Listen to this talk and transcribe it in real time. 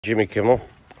Jimmy Kimmel.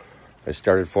 I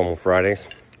started Formal Fridays.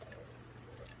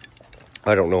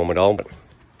 I don't know him at all, but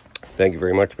thank you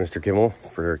very much, Mr. Kimmel,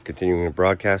 for continuing the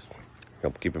broadcast.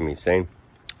 Help keeping me sane.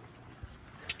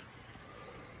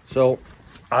 So,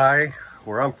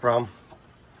 where I'm from,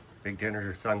 big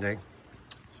dinners are Sunday.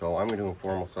 So I'm doing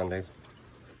formal Sundays.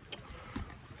 You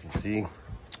can see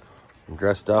I'm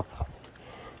dressed up,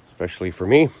 especially for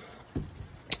me.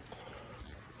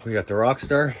 We got the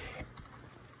Rockstar.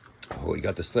 We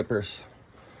got the slippers,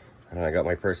 and I got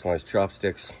my personalized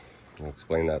chopsticks. I'll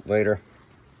explain that later.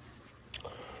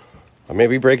 I may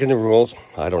be breaking the rules.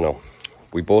 I don't know.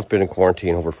 We've both been in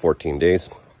quarantine over 14 days.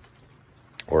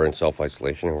 Or in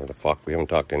self-isolation, or the fuck. We haven't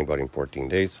talked to anybody in 14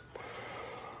 days.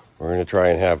 We're going to try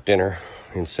and have dinner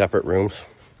in separate rooms.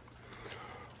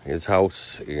 His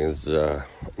house is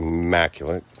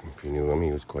immaculate. If you knew him,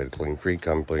 he was quite a clean freak.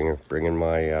 I'm bringing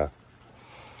my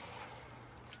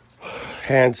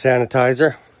hand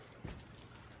sanitizer.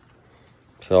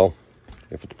 So,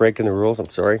 if it's breaking the rules, I'm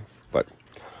sorry, but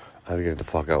I gotta get the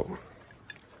fuck out.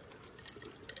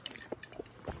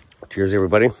 Cheers,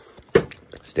 everybody.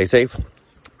 Stay safe.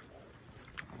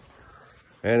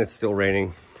 And it's still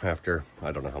raining after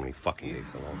I don't know how many fucking days.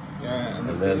 Yeah,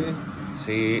 and then,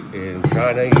 see, in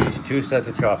China, you use 2 sets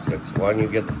of chopsticks. One you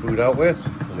get the food out with,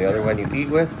 and the other one you eat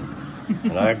with.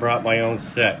 And I brought my own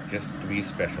set just to be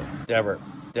special. Deborah.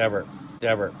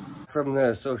 From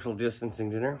the social distancing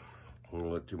dinner, a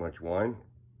little bit too much wine.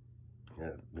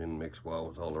 It didn't mix well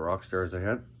with all the Rockstars I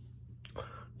had.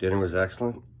 Dinner was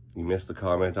excellent. You missed the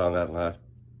comment on that last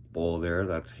bowl there.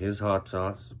 That's his hot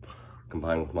sauce,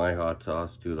 combined with my hot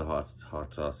sauce, 2 of the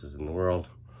hot sauces in the world,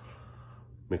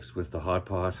 mixed with the hot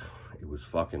pot. It was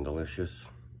fucking delicious.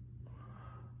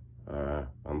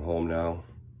 I'm home now.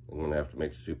 I'm gonna have to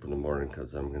make soup in the morning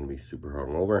because I'm gonna be super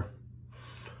hungover.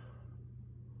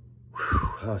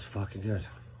 That was fucking good.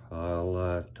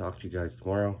 I'll talk to you guys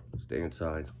tomorrow. Stay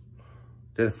inside.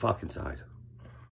 Stay the fuck inside.